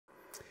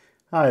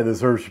Hi, this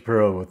is Herb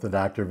Shapiro with the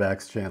Dr.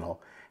 Vax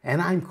channel,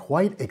 and I'm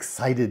quite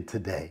excited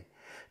today.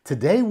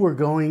 Today we're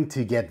going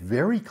to get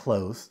very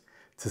close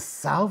to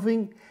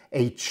solving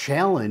a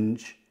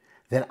challenge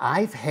that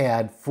I've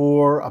had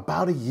for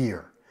about a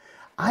year.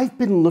 I've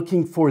been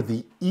looking for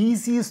the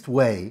easiest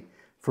way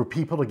for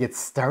people to get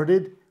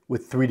started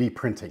with 3D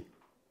printing.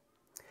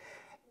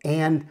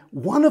 And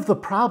one of the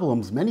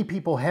problems many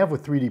people have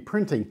with 3D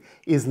printing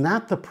is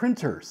not the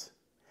printers.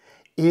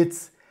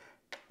 It's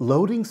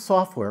loading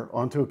software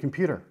onto a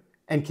computer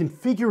and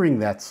configuring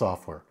that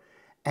software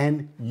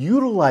and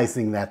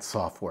utilizing that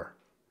software.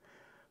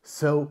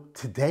 So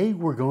today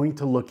we're going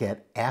to look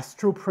at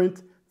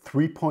Astroprint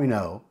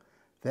 3.0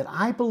 that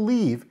I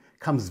believe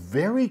comes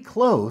very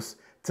close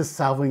to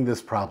solving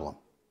this problem.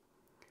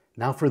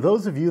 Now, for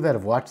those of you that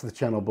have watched the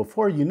channel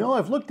before, you know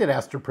I've looked at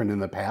Astroprint in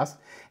the past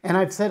and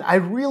I've said I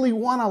really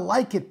want to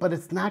like it, but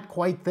it's not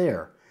quite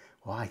there.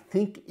 Well, I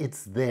think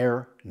it's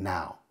there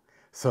now.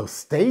 So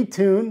stay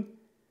tuned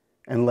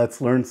and let's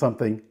learn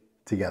something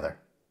together.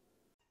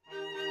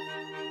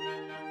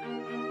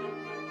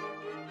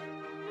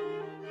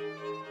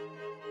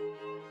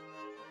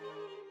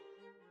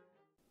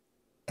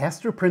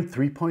 Astroprint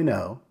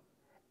 3.0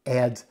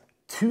 adds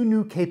two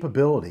new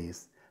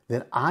capabilities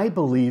that I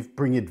believe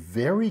bring it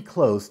very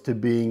close to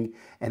being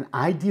an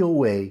ideal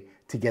way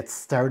to get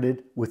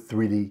started with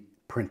 3D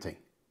printing.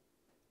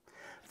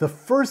 The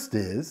first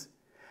is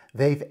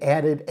they've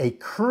added a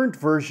current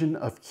version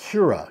of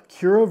Cura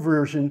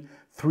version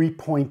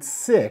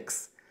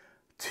 3.6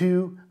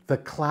 to the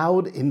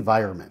cloud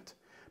environment,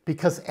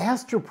 because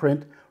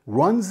Astroprint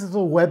runs as a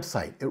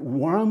website. It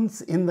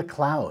runs in the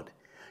cloud.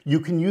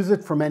 You can use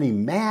it from any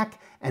Mac,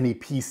 any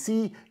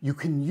PC. You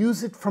can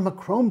use it from a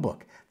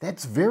Chromebook.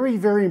 That's very,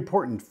 very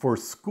important for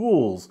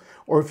schools,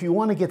 or if you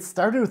want to get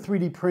started with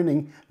 3D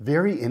printing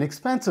very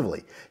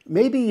inexpensively.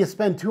 Maybe you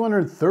spend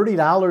 $230,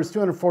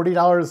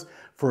 $240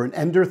 for an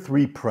Ender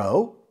 3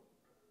 Pro,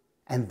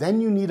 and then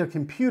you need a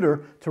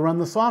computer to run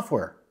the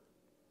software.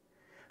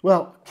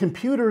 Well,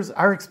 computers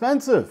are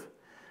expensive.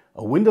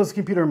 A Windows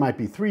computer might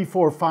be $300,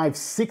 $400,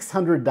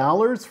 $500,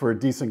 $600 for a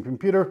decent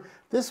computer.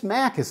 This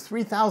Mac is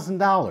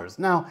 $3,000.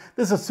 Now,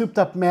 this is a souped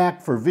up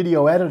Mac for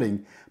video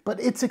editing, but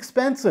it's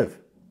expensive.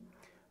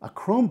 A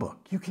Chromebook,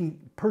 you can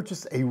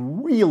purchase a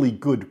really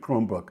good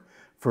Chromebook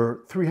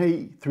for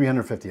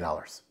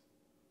 $350.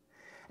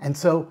 And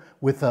so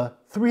with a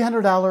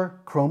 $300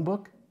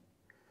 Chromebook,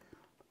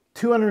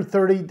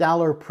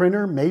 $230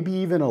 printer, maybe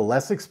even a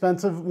less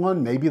expensive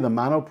one, maybe the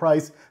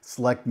Monoprice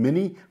Select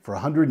Mini for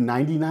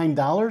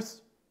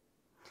 $199,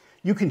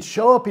 you can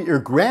show up at your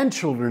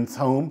grandchildren's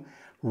home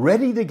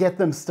ready to get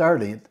them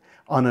started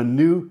on a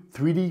new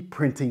 3D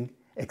printing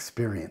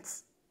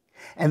experience.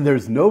 And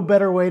there's no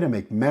better way to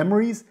make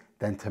memories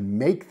than to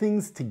make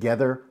things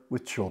together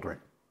with children.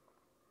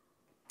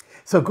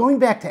 So going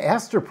back to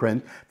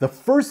Astroprint, the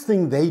first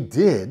thing they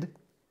did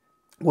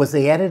was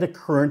they added a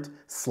current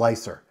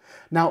slicer.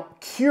 Now,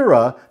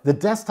 Cura, the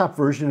desktop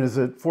version, is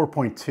at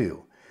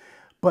 4.2,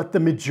 but the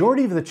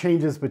majority of the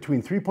changes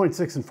between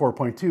 3.6 and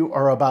 4.2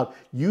 are about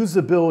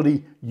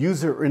usability,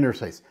 user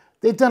interface.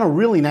 They've done a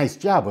really nice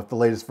job with the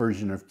latest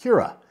version of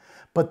Cura,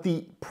 but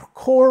the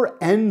core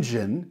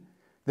engine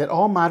that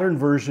all modern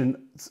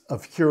versions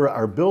of Cura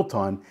are built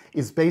on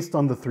is based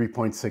on the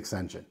 3.6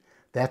 engine.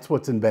 That's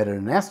what's embedded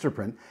in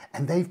Astroprint,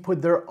 and they've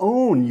put their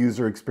own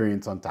user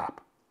experience on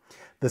top.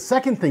 The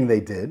second thing they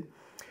did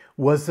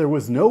was there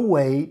was no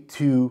way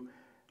to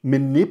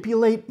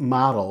manipulate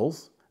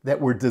models that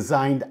were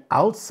designed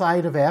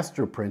outside of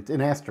Astroprint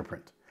in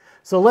Astroprint.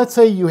 So let's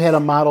say you had a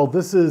model,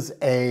 this is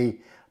a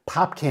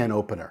pop can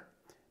opener.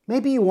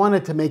 Maybe you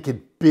wanted to make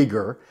it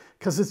bigger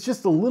because it's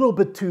just a little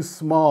bit too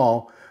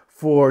small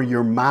for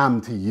your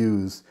mom to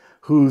use,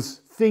 whose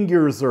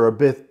fingers are a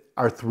bit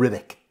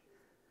arthritic.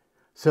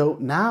 So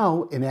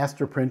now in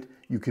Astroprint,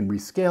 you can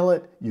rescale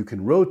it, you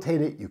can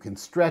rotate it, you can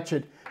stretch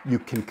it, you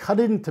can cut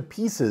it into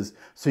pieces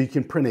so you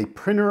can print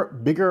a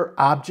bigger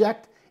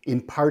object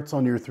in parts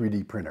on your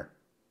 3D printer.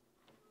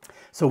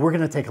 So we're going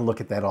to take a look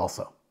at that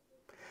also.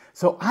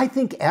 So I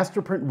think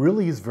Astroprint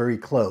really is very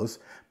close,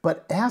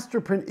 but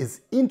Astroprint is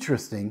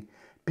interesting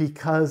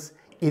because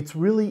it's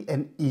really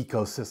an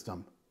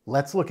ecosystem.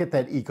 Let's look at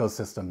that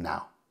ecosystem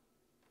now.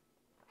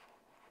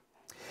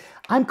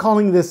 I'm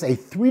calling this a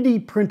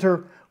 3D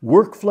printer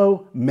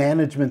workflow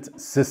management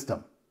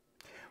system.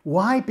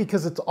 Why?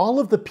 Because it's all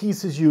of the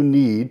pieces you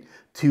need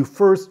to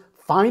first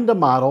find a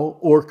model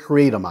or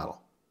create a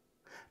model.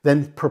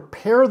 Then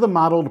prepare the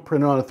model to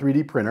print on a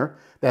 3D printer.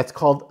 That's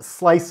called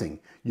slicing.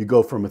 You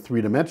go from a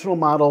three-dimensional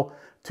model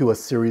to a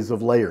series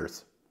of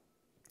layers.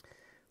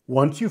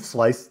 Once you've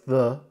sliced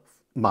the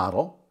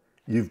model,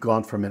 you've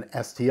gone from an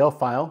STL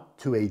file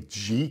to a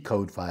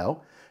G-code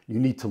file. You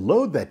need to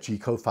load that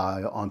G-code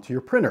file onto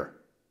your printer.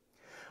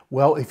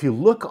 Well, if you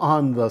look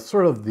on the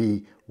sort of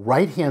the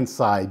right-hand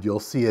side, you'll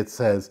see it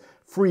says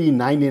free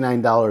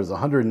 $99,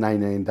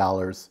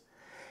 $199.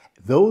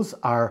 Those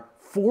are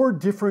 4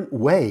 different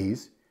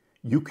ways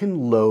you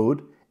can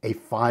load a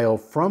file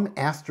from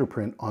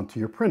Astroprint onto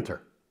your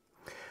printer.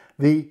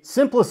 The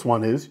simplest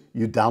one is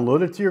you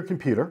download it to your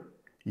computer,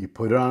 you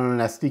put it on an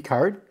SD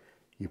card,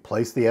 you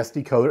place the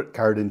SD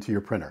card into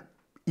your printer.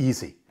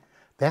 Easy.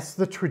 That's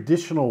the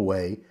traditional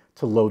way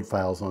to load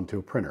files onto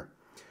a printer.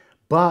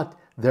 But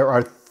there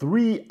are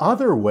 3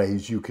 other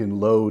ways you can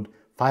load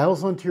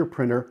files onto your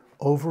printer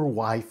over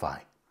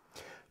Wi-Fi.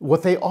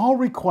 What they all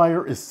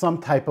require is some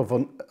type of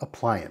an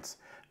appliance.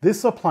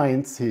 This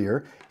appliance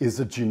here is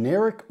a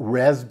generic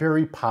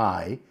Raspberry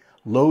Pi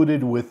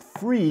loaded with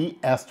free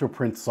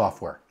Astroprint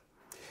software.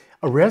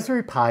 A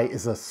Raspberry Pi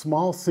is a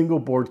small single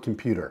board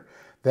computer.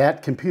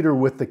 That computer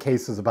with the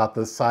case is about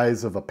the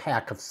size of a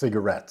pack of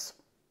cigarettes.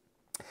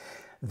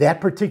 That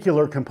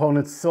particular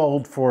component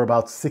sold for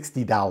about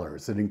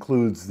 $60. It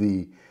includes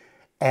the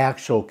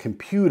actual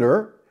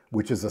computer,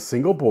 which is a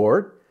single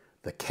board,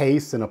 the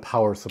case, and a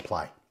power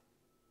supply.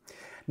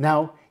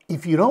 Now,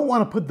 if you don't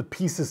want to put the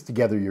pieces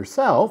together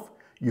yourself,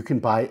 you can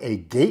buy a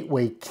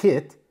gateway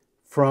kit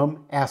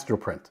from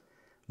Astroprint.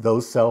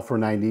 Those sell for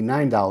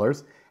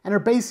 $99 and are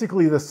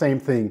basically the same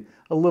thing,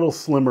 a little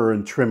slimmer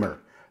and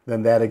trimmer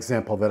than that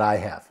example that I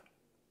have.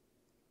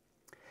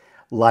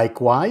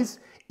 Likewise,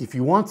 if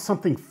you want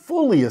something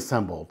fully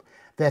assembled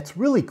that's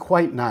really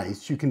quite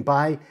nice, you can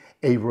buy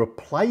a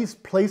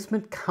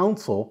replacement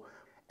console,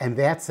 and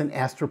that's an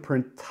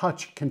Astroprint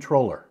Touch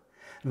controller.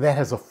 That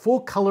has a full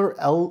color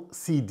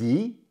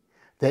LCD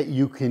that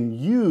you can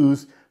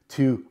use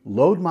to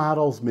load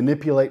models,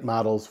 manipulate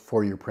models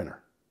for your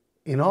printer.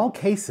 In all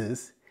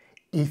cases,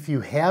 if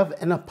you have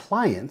an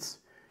appliance,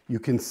 you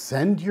can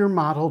send your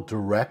model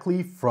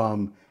directly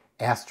from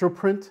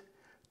Astroprint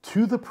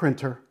to the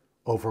printer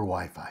over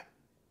Wi-Fi.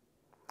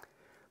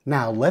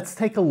 Now let's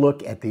take a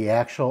look at the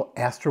actual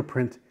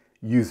Astroprint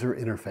user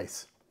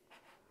interface.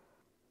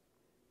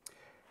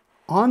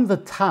 On the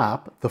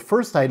top, the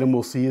first item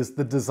we'll see is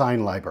the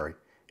design library.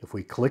 If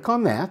we click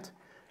on that,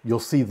 you'll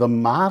see the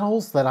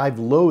models that I've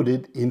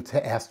loaded into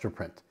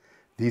Astroprint.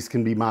 These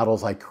can be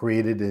models I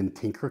created in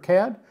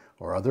Tinkercad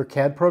or other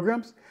CAD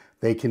programs.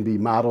 They can be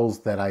models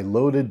that I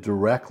loaded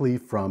directly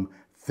from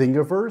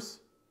Thingiverse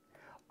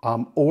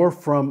or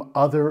from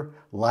other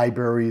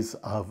libraries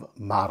of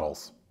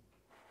models.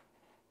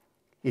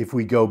 If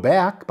we go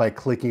back by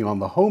clicking on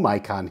the home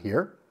icon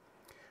here,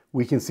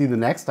 we can see the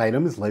next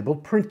item is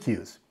labeled Print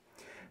Queues.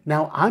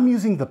 Now I'm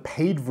using the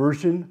paid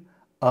version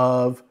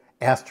of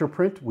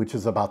Astroprint, which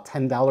is about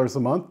 $10 a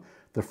month.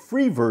 The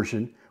free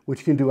version,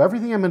 which can do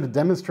everything I'm going to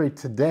demonstrate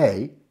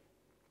today,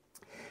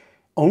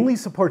 only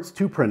supports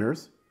 2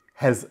 printers,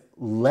 has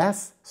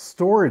less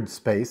storage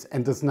space,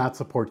 and does not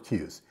support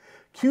queues.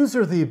 Queues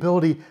are the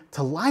ability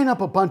to line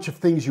up a bunch of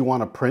things you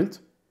want to print.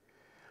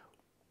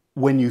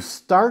 When you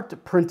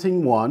start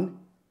printing one,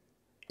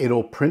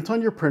 it'll print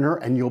on your printer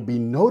and you'll be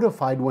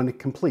notified when it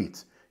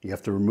completes. You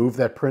have to remove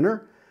that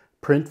printer,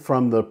 print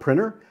from the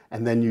printer,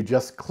 and then you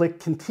just click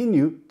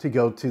continue to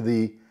go to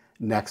the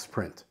next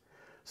print.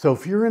 So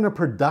if you're in a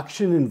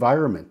production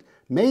environment,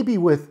 maybe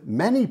with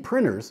many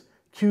printers,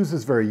 queues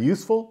is very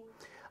useful.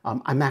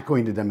 I'm not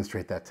going to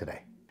demonstrate that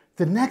today.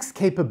 The next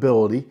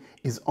capability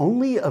is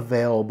only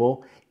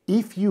available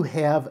if you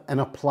have an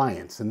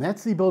appliance, and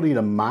that's the ability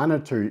to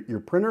monitor your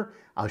printer.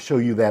 I'll show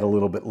you that a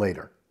little bit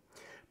later.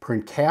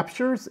 Print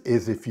captures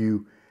is if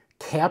you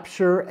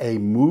capture a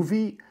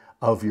movie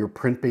of your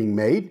print being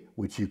made,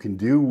 which you can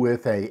do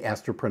with a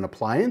Astroprint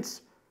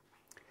appliance,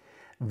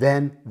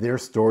 then they're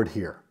stored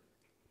here.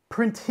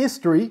 Print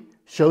history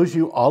shows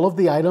you all of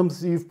the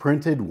items you've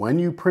printed, when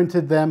you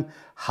printed them,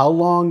 how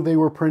long they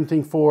were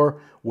printing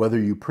for, whether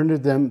you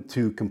printed them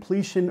to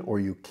completion or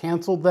you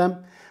canceled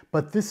them.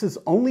 But this is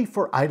only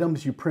for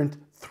items you print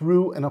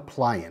through an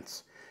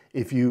appliance.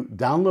 If you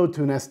download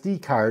to an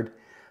SD card,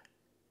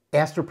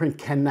 Astroprint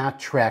cannot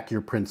track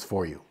your prints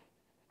for you.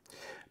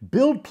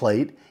 Build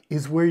plate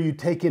is where you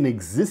take an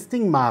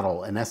existing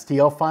model, an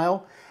STL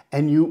file,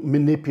 and you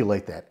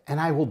manipulate that.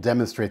 And I will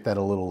demonstrate that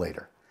a little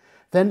later.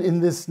 Then in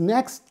this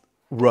next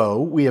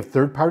row, we have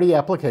third-party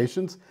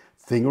applications,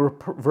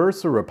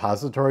 Thingiverse, a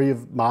repository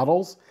of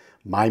models,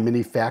 My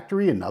Mini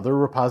Factory, another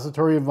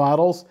repository of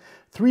models.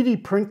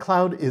 3D Print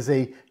Cloud is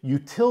a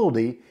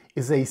utility,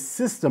 is a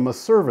system, a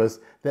service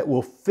that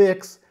will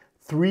fix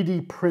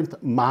 3D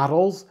print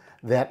models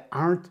that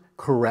aren't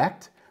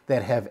correct,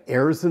 that have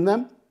errors in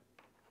them.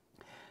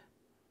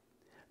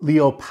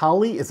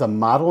 Leopoly is a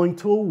modeling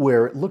tool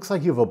where it looks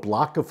like you have a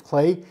block of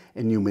clay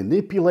and you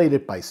manipulate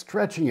it by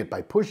stretching it,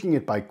 by pushing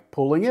it, by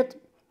pulling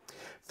it.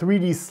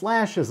 3D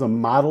Slash is a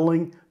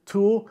modeling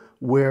tool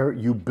where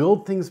you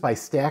build things by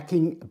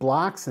stacking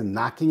blocks and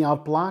knocking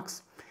out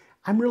blocks.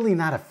 I'm really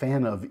not a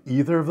fan of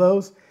either of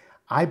those.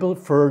 I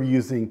prefer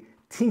using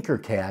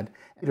Tinkercad,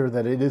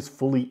 that it is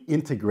fully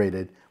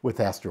integrated with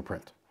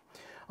Astroprint.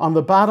 On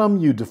the bottom,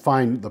 you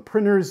define the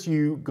printers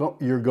you're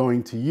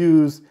going to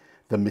use,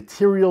 the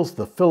materials,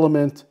 the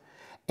filament,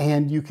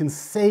 and you can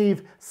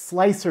save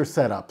slicer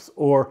setups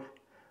or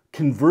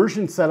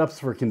conversion setups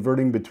for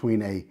converting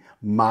between a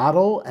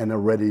model and a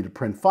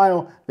ready-to-print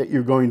file that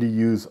you're going to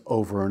use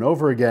over and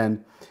over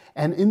again.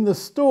 And in the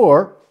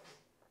store,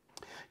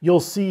 You'll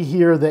see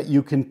here that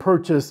you can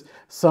purchase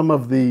some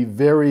of the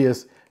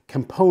various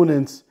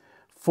components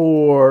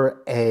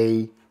for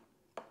a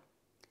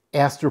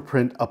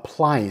Astraprint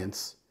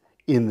appliance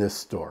in this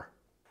store.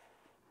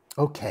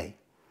 Okay,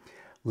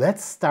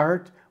 let's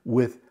start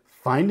with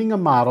finding a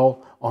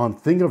model on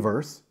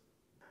Thingiverse,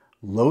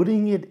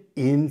 loading it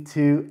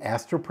into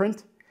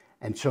Astraprint,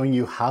 and showing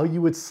you how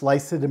you would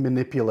slice it and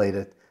manipulate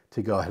it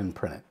to go ahead and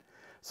print it.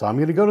 So I'm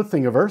going to go to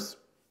Thingiverse.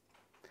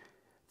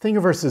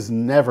 Thingiverse is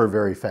never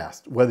very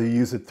fast, whether you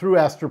use it through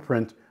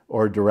Astraprint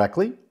or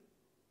directly.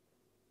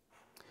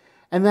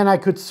 And then I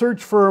could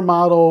search for a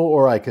model,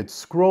 or I could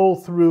scroll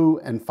through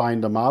and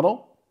find a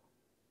model.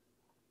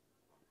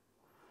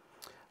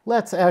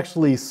 Let's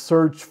actually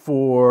search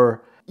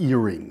for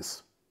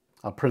earrings.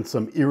 I'll print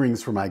some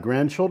earrings for my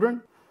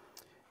grandchildren.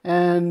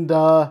 And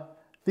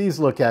these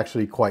look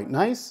actually quite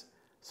nice.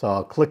 So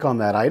I'll click on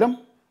that item.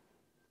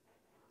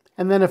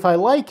 And then if I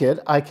like it,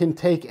 I can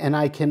take and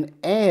I can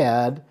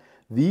add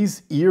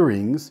these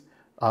earrings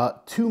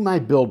to my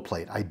build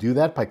plate. I do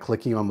that by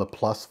clicking on the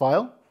plus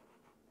file.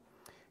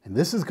 And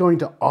this is going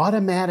to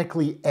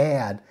automatically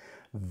add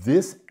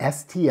this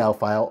STL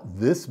file,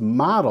 this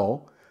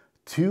model,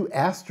 to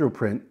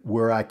Astroprint,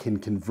 where I can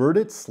convert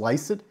it,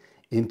 slice it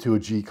into a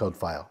G-code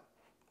file.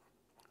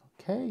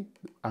 Okay,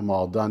 I'm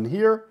all done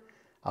here.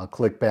 I'll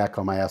click back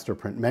on my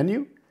Astroprint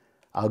menu.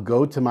 I'll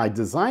go to my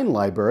design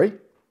library,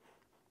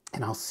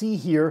 and I'll see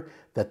here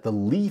that the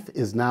leaf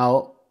is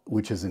now,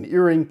 which is an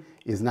earring,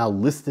 is now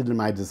listed in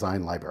my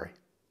design library.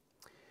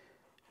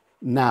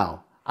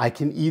 Now, I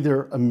can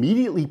either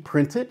immediately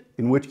print it,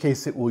 in which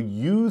case it will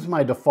use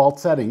my default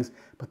settings,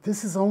 but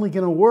this is only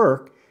going to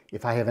work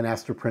if I have an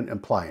Astraprint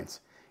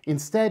appliance.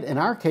 Instead, in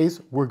our case,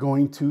 we're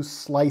going to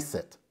slice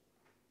it.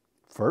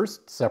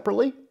 First,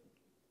 separately.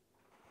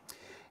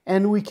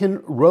 And we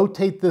can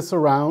rotate this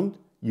around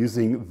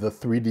using the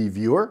 3D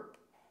viewer.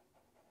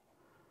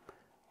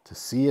 To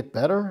see it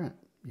better,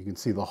 you can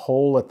see the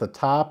hole at the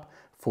top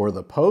for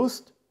the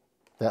post.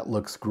 That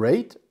looks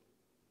great.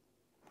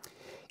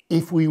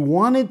 If we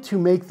wanted to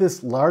make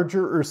this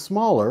larger or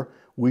smaller,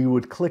 we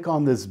would click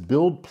on this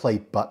build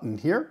plate button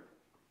here.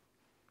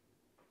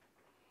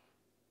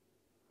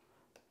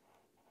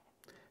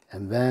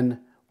 And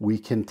then we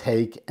can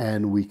take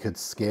and we could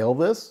scale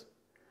this.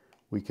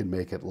 We can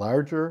make it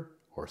larger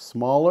or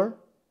smaller.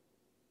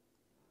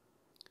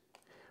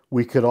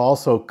 We could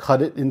also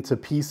cut it into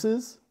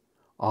pieces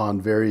on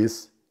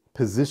various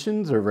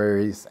positions or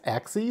various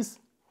axes.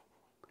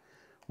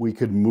 We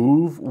could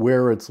move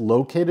where it's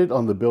located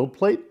on the build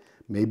plate.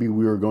 Maybe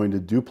we were going to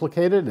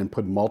duplicate it and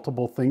put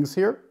multiple things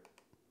here.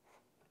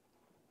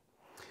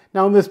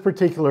 Now in this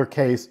particular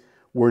case,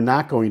 we're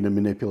not going to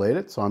manipulate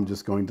it, so I'm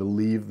just going to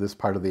leave this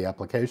part of the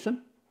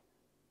application.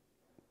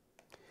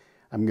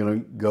 I'm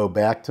going to go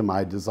back to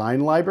my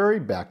design library,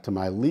 back to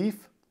my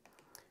leaf,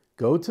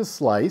 go to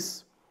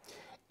slice,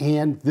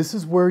 and this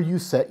is where you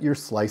set your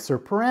slicer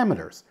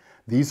parameters.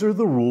 These are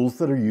the rules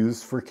that are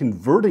used for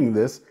converting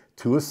this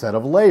to a set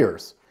of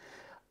layers.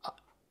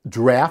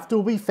 Draft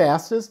will be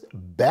fastest,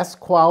 best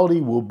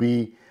quality will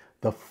be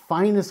the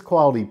finest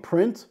quality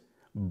print,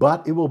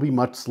 but it will be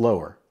much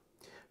slower.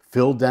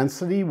 Fill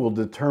density will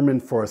determine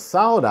for a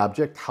solid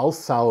object how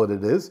solid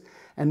it is,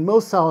 and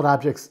most solid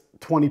objects,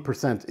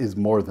 20% is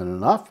more than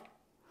enough.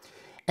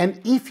 And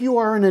if you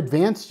are an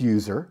advanced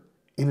user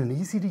in an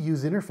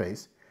easy-to-use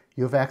interface,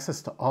 you have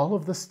access to all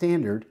of the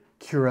standard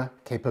Cura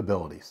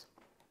capabilities.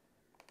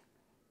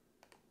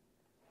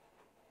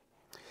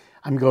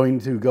 I'm going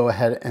to go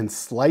ahead and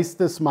slice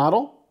this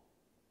model.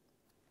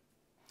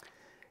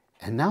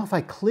 And now if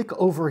I click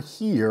over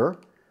here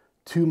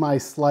to my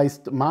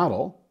sliced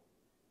model,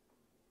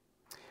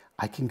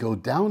 I can go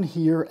down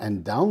here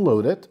and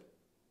download it.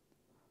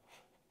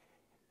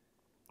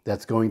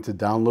 That's going to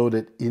download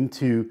it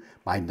into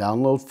my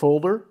download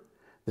folder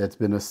that's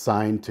been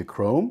assigned to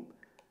Chrome.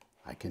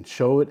 I can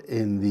show it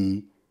in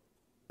the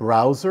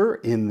browser,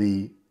 in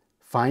the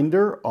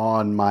Finder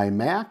on my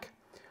Mac.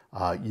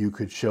 You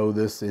could show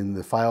this in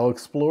the File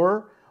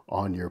Explorer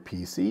on your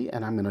PC,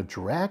 and I'm going to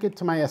drag it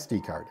to my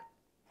SD card.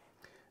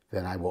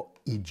 Then I will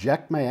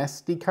eject my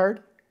SD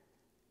card,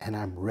 and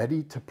I'm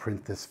ready to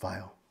print this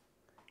file.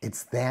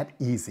 It's that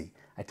easy.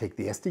 I take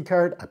the SD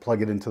card, I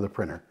plug it into the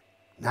printer.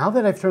 Now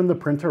that I've turned the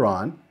printer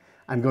on,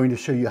 I'm going to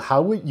show you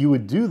how you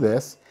would do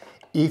this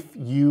if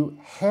you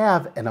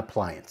have an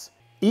appliance.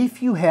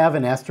 If you have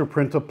an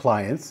Astraprint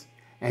appliance,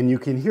 and you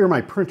can hear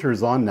my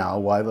printer's on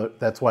now,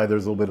 that's why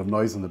there's a little bit of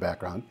noise in the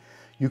background,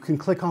 you can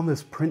click on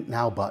this Print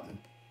Now button.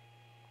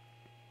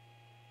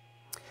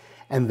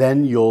 And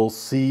then you'll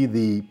see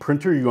the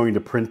printer you're going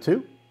to print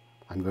to.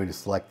 I'm going to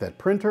select that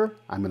printer.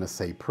 I'm going to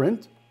say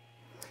Print.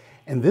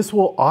 And this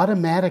will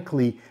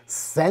automatically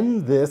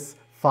send this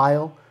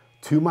file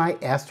to my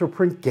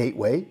Astraprint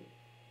gateway.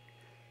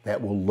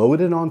 That will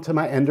load it onto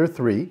my Ender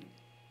 3.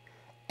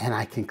 And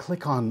I can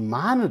click on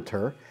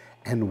Monitor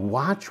and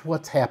watch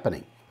what's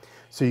happening.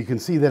 So you can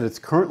see that it's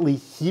currently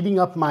heating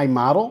up my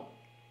model.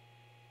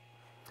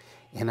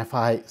 And if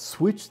I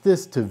switch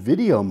this to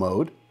video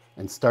mode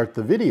and start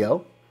the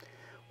video,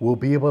 we'll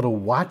be able to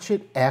watch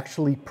it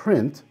actually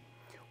print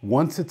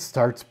once it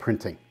starts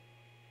printing.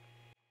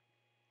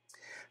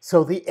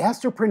 So the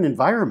Astraprint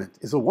environment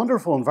is a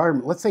wonderful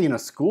environment. Let's say in a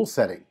school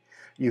setting,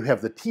 you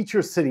have the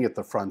teacher sitting at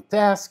the front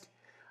desk,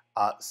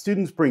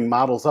 students bring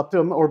models up to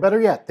them, or better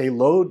yet, they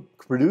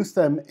produce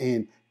them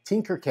in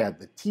Tinkercad.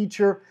 The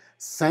teacher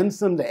sends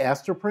them to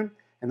Astraprint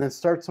and then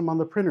starts them on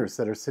the printers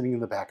that are sitting in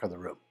the back of the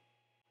room.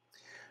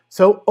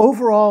 So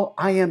overall,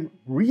 I am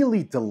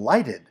really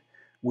delighted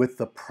with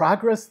the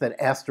progress that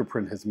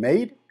Astraprint has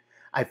made.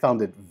 I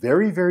found it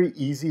very, very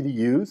easy to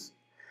use.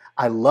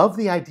 I love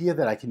the idea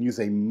that I can use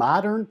a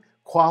modern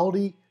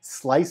quality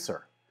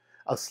slicer,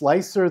 a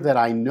slicer that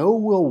I know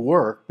will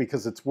work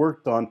because it's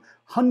worked on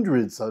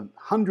hundreds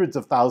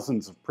of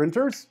thousands of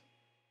printers,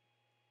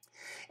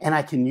 and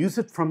I can use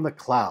it from the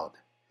cloud.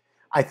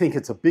 I think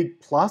it's a big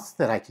plus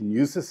that I can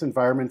use this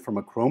environment from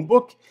a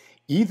Chromebook,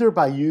 either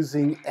by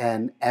using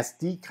an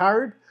SD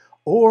card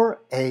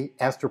or a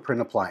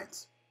Astraprint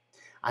appliance.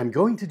 I'm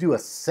going to do a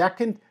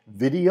second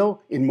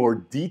video in more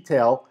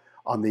detail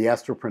on the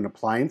Astraprint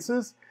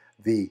appliances,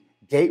 the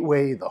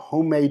Gateway, the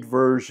homemade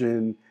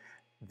version,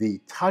 the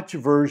touch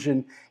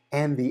version,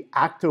 and the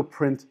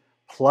Octoprint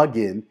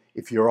plugin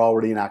if you're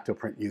already an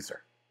Octoprint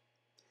user.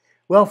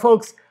 Well,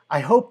 folks, I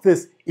hope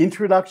this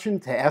introduction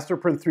to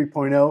Astroprint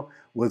 3.0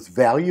 was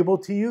valuable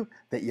to you,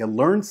 that you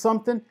learned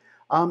something.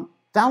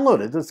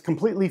 Download it, it's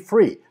completely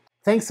free.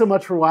 Thanks so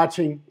much for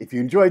watching. If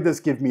you enjoyed this,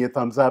 give me a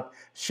thumbs up.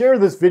 Share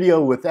this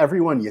video with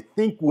everyone you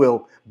think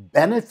will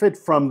benefit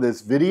from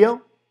this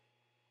video.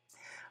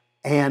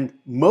 And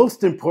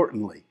most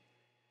importantly,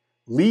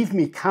 leave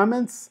me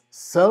comments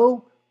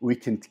so we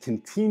can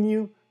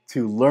continue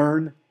to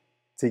learn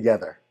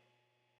together.